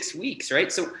alone 6 weeks,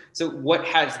 right? So what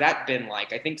has that been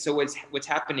like? I think so what's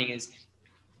happening is,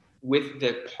 with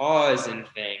the pause in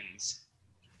things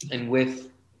and with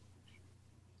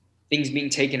things being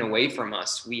taken away from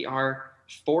us, we are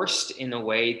forced in a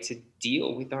way to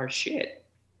deal with our shit,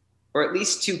 or at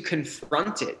least to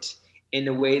confront it in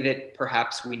a way that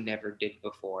perhaps we never did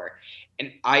before.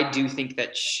 And I do think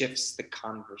that shifts the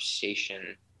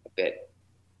conversation a bit,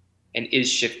 and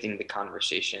is shifting the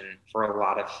conversation for a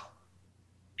lot of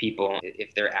people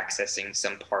if they're accessing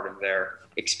some part of their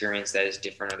experience that is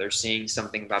different, or they're seeing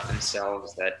something about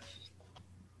themselves that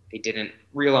they didn't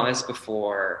realize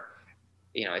before.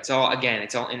 It's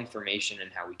all information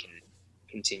and how we can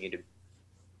continue to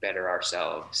better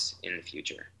ourselves in the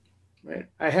future. Right.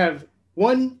 I have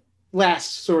one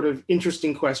last sort of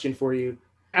interesting question for you.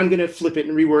 I'm going to flip it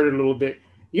and reword it a little bit.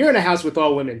 You're in a house with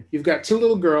all women. You've got 2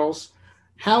 little girls.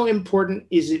 How important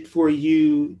is it for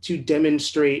you to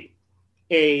demonstrate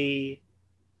a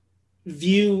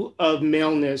view of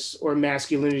maleness or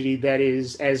masculinity that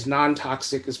is as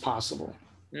non-toxic as possible?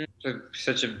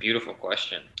 Such a beautiful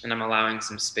question, and I'm allowing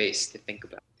some space to think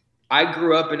about. I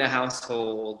grew up in a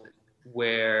household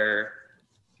where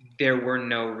there were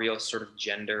no real sort of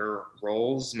gender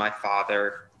roles. My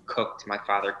father cooked, my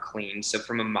father cleaned. So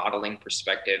from a modeling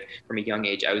perspective, from a young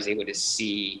age, I was able to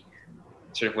see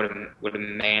sort of what a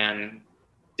man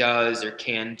does or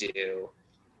can do.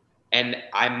 And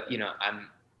I'm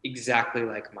exactly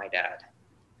like my dad.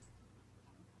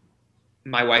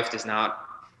 My wife does not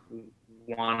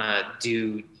want to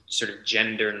do sort of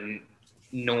gender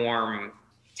norm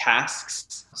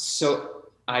tasks. So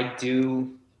I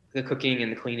do the cooking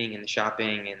and the cleaning and the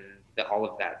shopping and all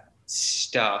of that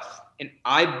stuff. And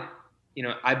I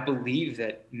believe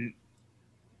that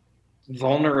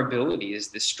vulnerability is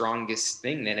the strongest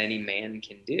thing that any man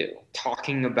can do.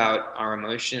 Talking about our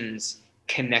emotions,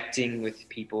 connecting with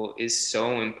people is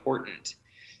so important.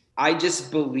 I just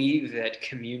believe that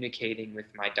communicating with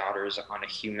my daughters on a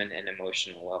human and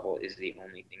emotional level is the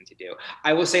only thing to do.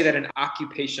 I will say that an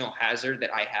occupational hazard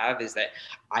that I have is that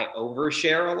I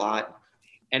overshare a lot,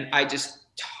 and I just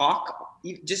talk,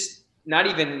 just not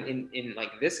even in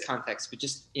like this context, but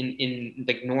just in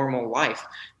like normal life,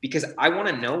 because I want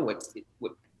to know what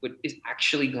is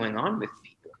actually going on with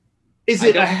people. Is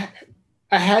it a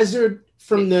hazard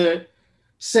from the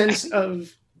sense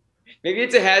of... Maybe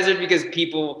it's a hazard because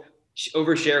people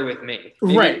overshare with me.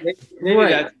 Maybe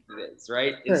that's what it is,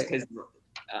 right? It's because,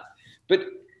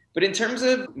 but in terms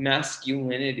of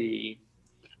masculinity,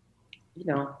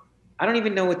 I don't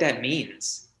even know what that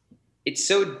means.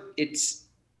 It's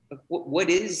what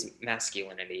is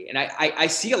masculinity? And I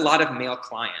see a lot of male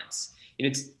clients.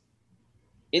 It's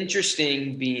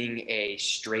interesting being a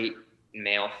straight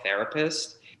male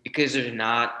therapist because there's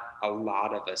not a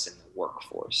lot of us in the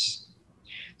workforce.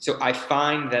 So I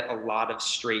find that a lot of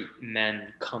straight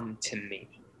men come to me.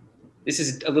 This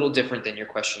is a little different than your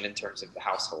question in terms of the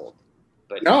household,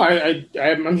 but no,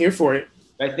 I'm here for it.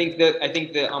 I think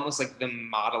that almost like the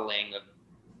modeling of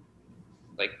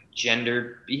like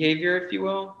gender behavior, if you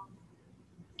will,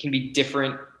 can be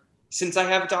different. Since I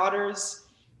have daughters,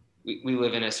 we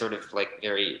live in a sort of like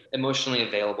very emotionally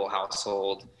available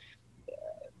household.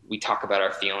 We talk about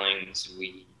our feelings.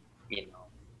 We,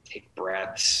 take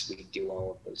breaths. We do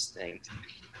all of those things.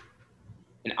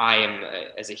 And I am,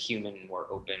 as a human, more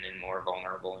open and more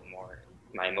vulnerable and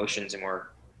my emotions are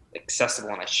more accessible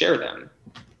and I share them.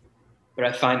 But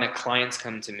I find that clients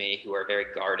come to me who are very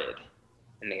guarded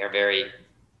and they are very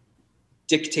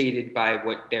dictated by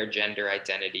what their gender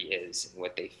identity is and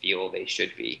what they feel they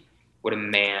should be, what a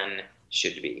man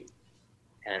should be.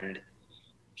 And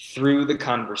through the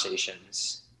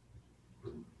conversations,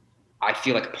 I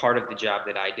feel like part of the job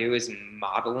that I do is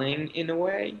modeling in a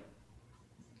way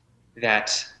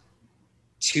that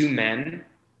two men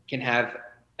can have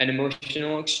an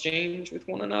emotional exchange with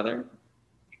one another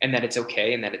and that it's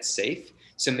okay and that it's safe.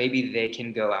 So maybe they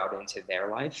can go out into their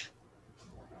life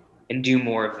and do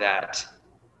more of that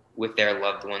with their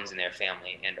loved ones and their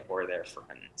family and or their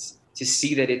friends. To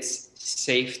see that it's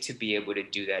safe to be able to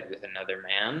do that with another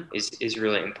man is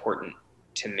really important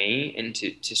to me, and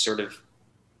to sort of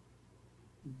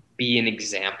be an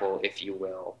example, if you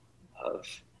will, of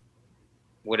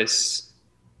what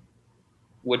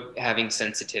having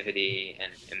sensitivity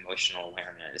and emotional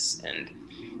awareness and,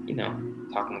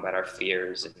 talking about our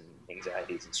fears and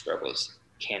anxieties and struggles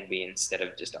can be, instead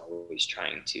of just always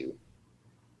trying to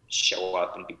show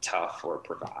up and be tough or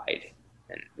provide,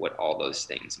 and what all those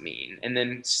things mean. And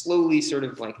then slowly sort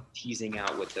of like teasing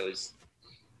out what those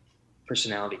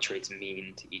personality traits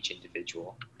mean to each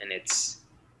individual. And it's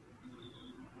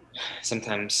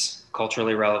sometimes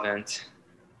culturally relevant,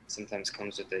 sometimes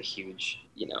comes with a huge,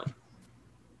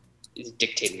 is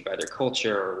dictated by their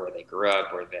culture or where they grew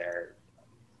up or their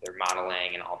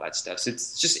modeling and all that stuff. So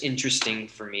it's just interesting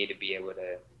for me to be able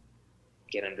to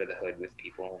get under the hood with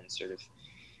people and sort of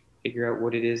figure out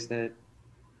what it is that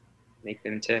make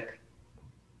them tick,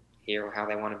 hear how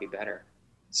they want to be better.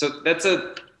 So that's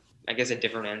I guess a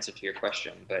different answer to your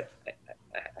question, but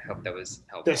I hope that was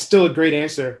helpful. That's still a great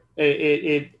answer.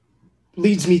 It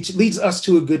leads us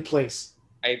to a good place.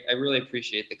 I really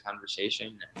appreciate the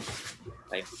conversation.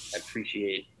 I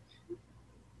appreciate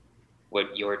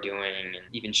what you're doing and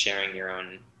even sharing your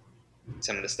own,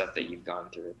 some of the stuff that you've gone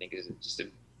through. I think is just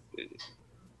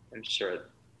I'm sure,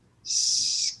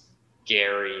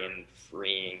 scary and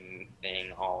freeing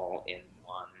thing all in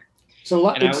one. So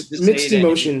it's mixed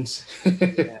emotions.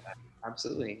 Yeah,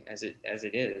 absolutely, as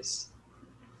it is.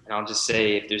 And I'll just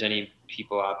say, if there's any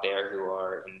people out there who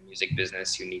are in the music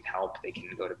business who need help, they can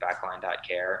go to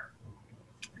backline.care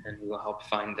and we will help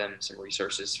find them some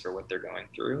resources for what they're going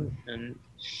through. And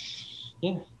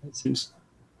yeah, it's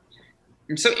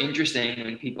so interesting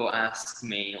when people ask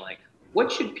me like,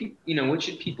 what should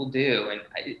people do?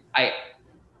 And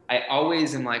I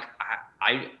always am like,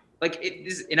 I like it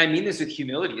is, and I mean this with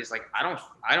humility. It's like, I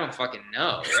don't fucking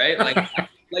know. Right.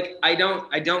 Like, I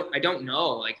don't know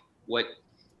like what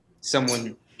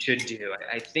someone should do.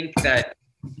 I think that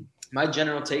my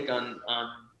general take on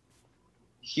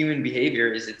human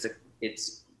behavior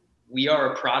is we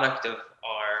are a product of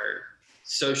our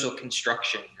social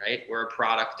construction, right? We're a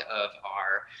product of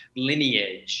our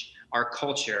lineage, our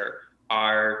culture,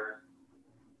 our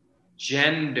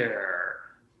gender,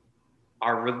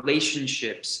 our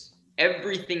relationships,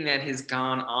 everything that has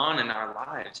gone on in our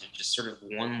lives is just sort of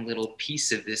one little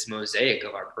piece of this mosaic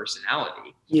of our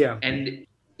personality. Yeah. And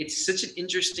it's such an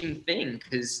interesting thing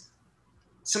because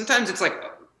sometimes it's like,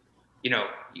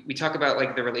 we talk about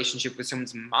like the relationship with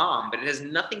someone's mom, but it has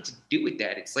nothing to do with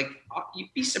that. It's like,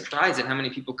 you'd be surprised at how many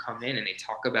people come in and they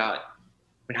talk about,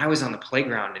 when I was on the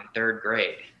playground in 3rd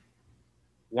grade,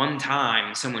 one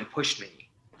time someone pushed me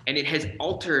and it has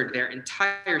altered their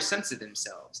entire sense of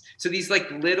themselves. So these like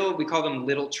we call them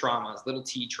little traumas, little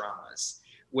T traumas,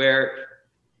 where,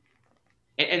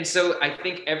 and so I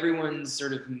think everyone's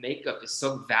sort of makeup is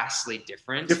so vastly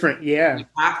different. Yeah. We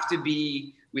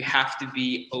have to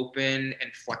be open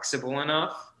and flexible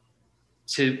enough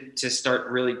to start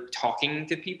really talking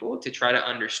to people to try to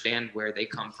understand where they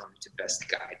come from to best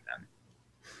guide them.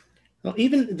 Well,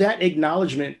 even that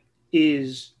acknowledgement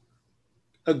is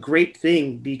a great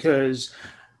thing, because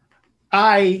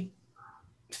I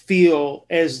feel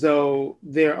as though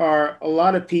there are a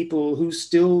lot of people who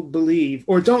still believe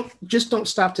or don't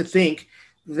stop to think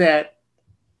that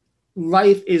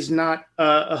life is not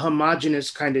a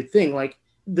homogenous kind of thing. Like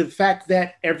the fact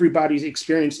that everybody's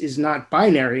experience is not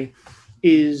binary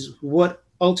is what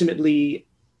ultimately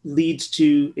leads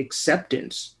to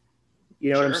acceptance.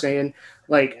 You know what I'm saying?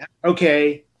 Like,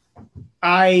 okay,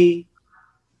 I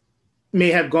may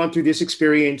have gone through this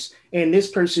experience, and this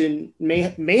person may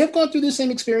have gone through the same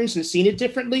experience and seen it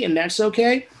differently, and that's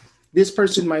okay. This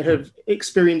person might have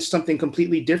experienced something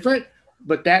completely different,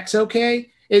 but that's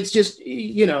okay. It's just,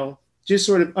 just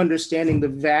sort of understanding the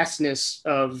vastness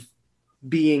of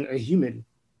being a human.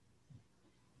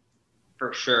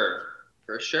 For sure.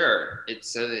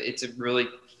 It's a really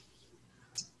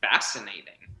fascinating.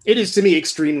 It is to me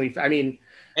extremely. I mean,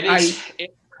 and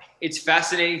it's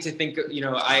fascinating to think.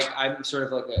 I'm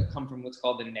sort of like come from what's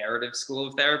called the narrative school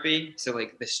of therapy. So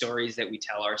like the stories that we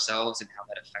tell ourselves and how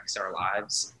that affects our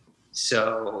lives.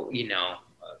 So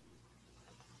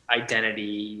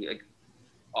identity, like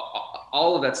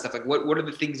all of that stuff. Like what are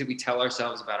the things that we tell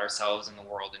ourselves about ourselves and the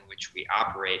world in which we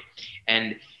operate?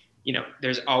 And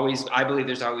it's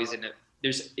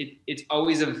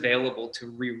always available to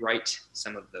rewrite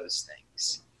some of those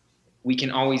things. We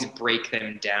can always break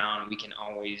them down. We can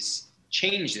always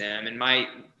change them. And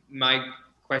my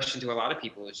question to a lot of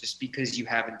people is, just because you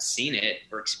haven't seen it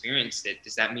or experienced it,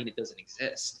 does that mean it doesn't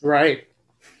exist? Right.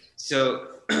 So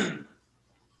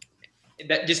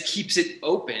that just keeps it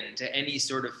open to any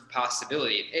sort of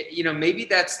possibility. Maybe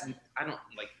that's, I don't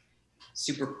like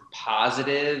super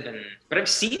positive, but I've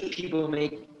seen people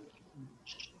make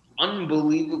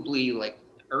unbelievably like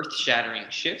earth-shattering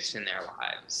shifts in their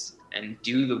lives and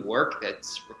do the work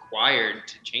that's required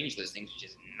to change those things, which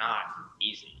is not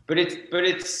easy. But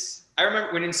it's I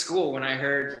remember when in school, when I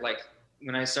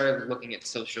started looking at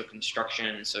social construction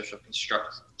and social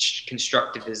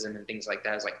constructivism and things like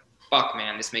that, I was like, fuck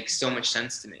man, this makes so much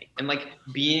sense to me. And like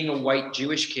being a white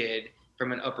Jewish kid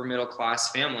from an upper middle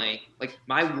class family, like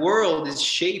my world is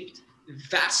shaped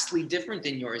vastly different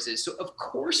than yours is. So of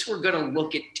course we're going to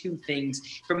look at two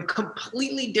things from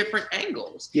completely different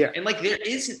angles. Yeah. And like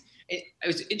it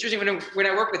was interesting when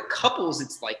I work with couples,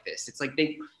 it's like this. It's like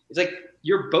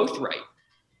you're both right.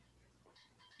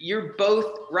 You're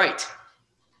both right.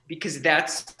 Because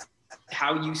that's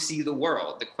how you see the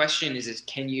world. The question is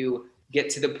can you get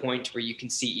to the point where you can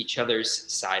see each other's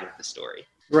side of the story?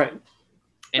 Right.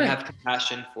 And have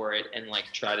compassion for it and like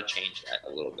try to change that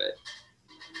a little bit.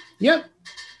 Yep.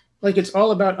 Like it's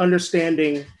all about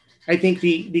understanding. I think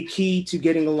the key to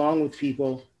getting along with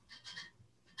people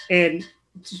and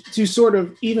to sort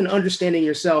of even understanding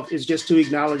yourself is just to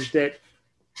acknowledge that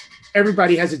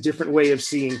everybody has a different way of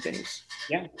seeing things.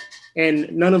 Yeah. And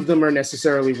none of them are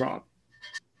necessarily wrong.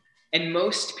 And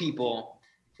most people,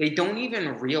 they don't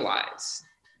even realize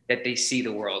that they see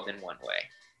the world in one way.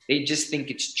 They just think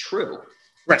it's true.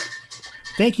 Right.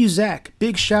 Thank you, Zach.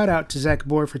 Big shout out to Zach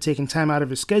Bohr for taking time out of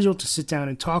his schedule to sit down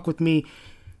and talk with me.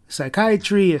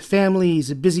 Psychiatry, a family,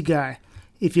 he's a busy guy.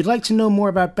 If you'd like to know more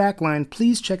about Backline,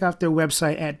 please check out their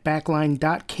website at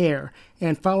backline.care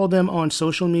and follow them on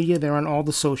social media. They're on all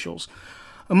the socials.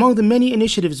 Among the many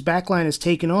initiatives Backline has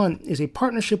taken on is a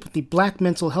partnership with the Black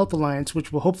Mental Health Alliance,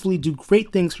 which will hopefully do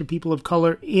great things for people of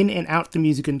color in and out the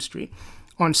music industry.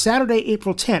 On Saturday,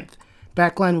 April 10th,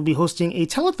 Backline will be hosting a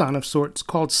telethon of sorts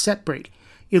called Set Break.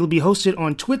 It'll be hosted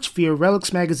on Twitch via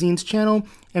Relics Magazine's channel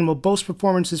and will boast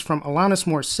performances from Alanis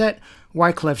Morissette,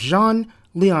 Wyclef Jean,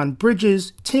 Leon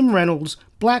Bridges, Tim Reynolds,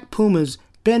 Black Pumas,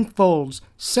 Ben Folds,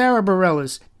 Sarah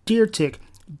Bareilles, Deer Tick,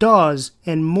 Dawes,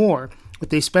 and more,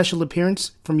 with a special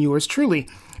appearance from yours truly.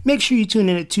 Make sure you tune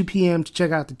in at 2 p.m. to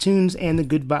check out the tunes and the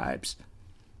good vibes.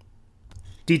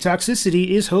 Detoxicity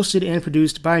is hosted and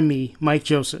produced by me, Mike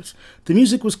Joseph. The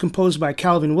music was composed by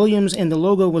Calvin Williams, and the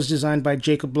logo was designed by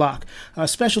Jacob Block.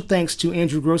 Special thanks to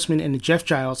Andrew Grossman and Jeff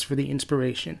Giles for the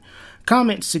inspiration.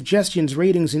 Comments, suggestions,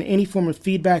 ratings, and any form of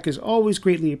feedback is always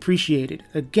greatly appreciated.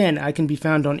 Again, I can be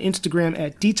found on Instagram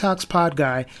at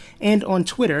DetoxPodGuy and on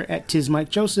Twitter at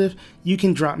TizMikeJoseph. You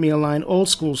can drop me a line old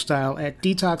school style at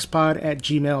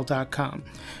detoxpod@gmail.com.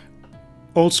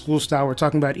 Old school style, we're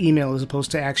talking about email as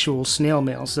opposed to actual snail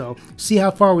mail, so see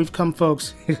how far we've come,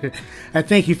 folks. I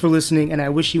thank you for listening, and I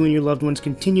wish you and your loved ones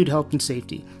continued health and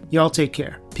safety. Y'all take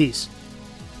care. Peace.